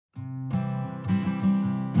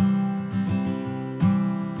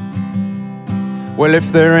Well,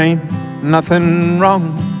 if there ain't nothing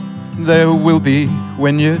wrong, there will be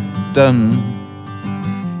when you're done.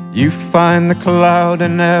 You find the cloud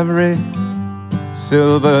in every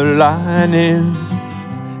silver lining.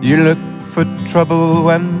 You look for trouble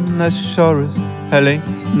when there sure as hell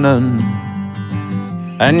ain't none.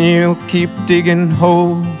 And you'll keep digging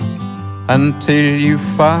holes until you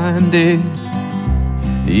find it.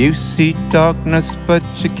 You see darkness, but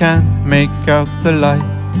you can't make out the light.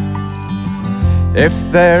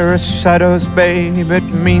 If there are shadows, babe, it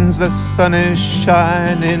means the sun is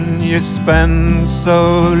shining. You spend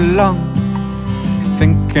so long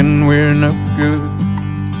thinking we're no good.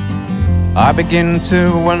 I begin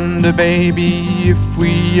to wonder, baby, if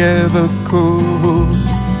we ever could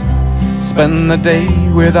spend the day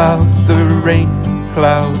without the rain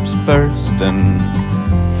clouds bursting,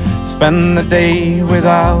 spend the day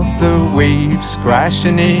without the waves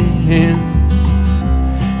crashing in,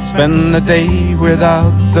 spend the day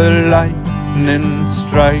without the lightning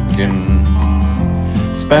striking,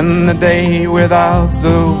 spend the day without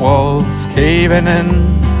the walls caving in.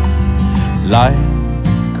 Life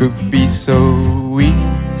could be so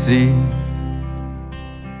easy,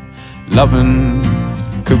 loving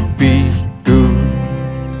could be good.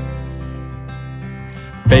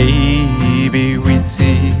 Baby, we'd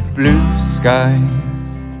see blue skies.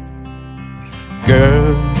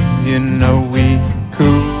 Girl, you know we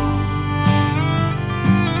could.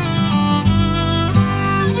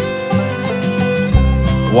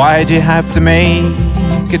 Why'd you have to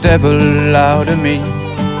make a devil out of me?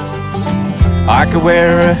 I could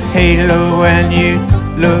wear a halo when you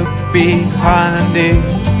look behind it.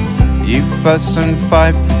 You fuss and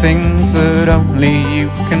fight for things that only you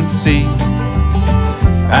can see.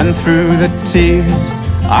 And through the tears,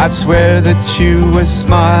 I'd swear that you were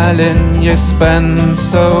smiling. You spend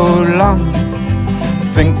so long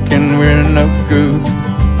thinking we're no good.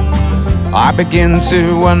 I begin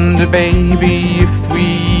to wonder, baby, if we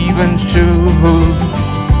even should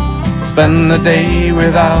spend the day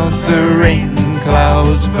without the rain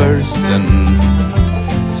clouds bursting,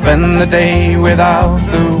 spend the day without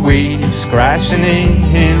the waves crashing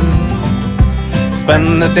in,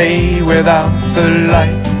 spend the day without the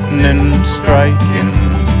lightning striking,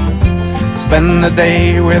 spend the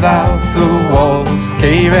day without the walls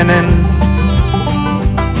caving in.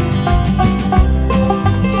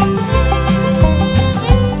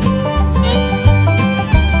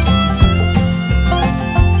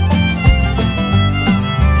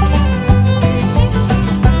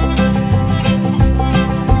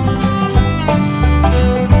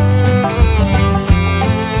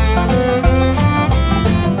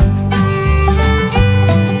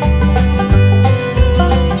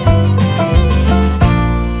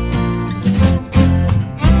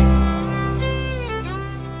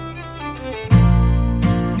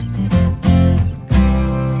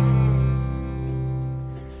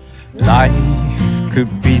 Life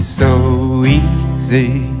could be so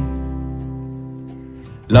easy,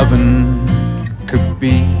 loving could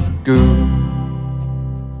be good.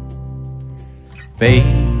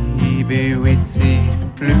 Baby, we'd see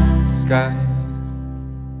blue skies.